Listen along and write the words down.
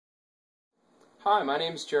Hi, my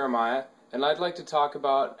name's Jeremiah, and I'd like to talk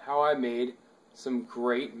about how I made some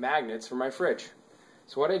great magnets for my fridge.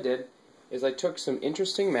 So what I did is I took some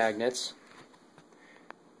interesting magnets,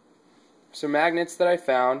 some magnets that I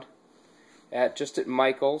found just at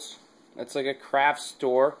Michael's. That's like a craft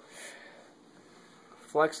store.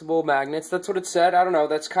 Flexible magnets, that's what it said. I don't know,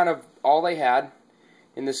 that's kind of all they had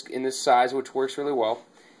in this size, which works really well.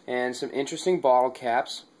 And some interesting bottle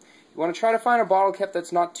caps. You want to try to find a bottle cap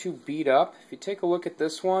that's not too beat up. If you take a look at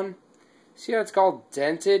this one, see how it's all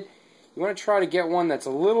dented? You want to try to get one that's a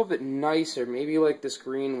little bit nicer, maybe like this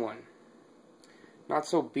green one. Not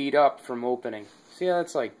so beat up from opening. See how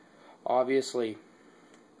that's like obviously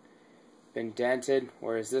been dented,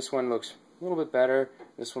 whereas this one looks a little bit better.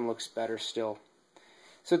 This one looks better still.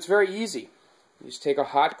 So it's very easy. You just take a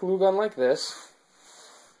hot glue gun like this.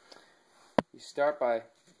 You start by,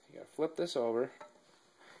 you gotta flip this over.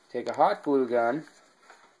 Take a hot glue gun,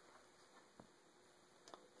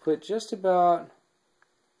 put just about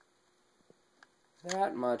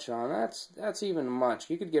that much on. That's even much.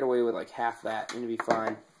 You could get away with like half that and it'd be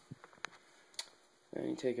fine. Then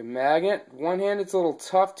you take a magnet. One hand it's a little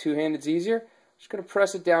tough, two hand it's easier. Just gonna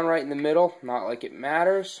press it down right in the middle, not like it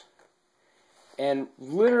matters. And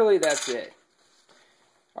literally that's it.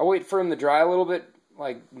 I'll wait for them to dry a little bit,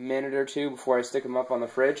 like a minute or two before I stick them up on the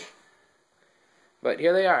fridge. But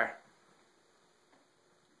here they are.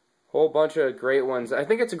 Whole bunch of great ones. I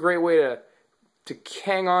think it's a great way to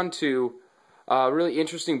hang on to really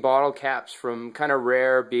interesting bottle caps from kind of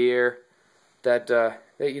rare beer that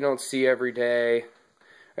you don't see every day.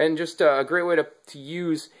 And just a great way to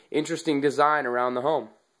use interesting design around the home.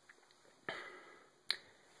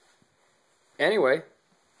 Anyway,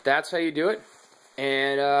 that's how you do it.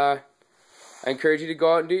 And I encourage you to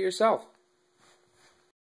go out and do it yourself.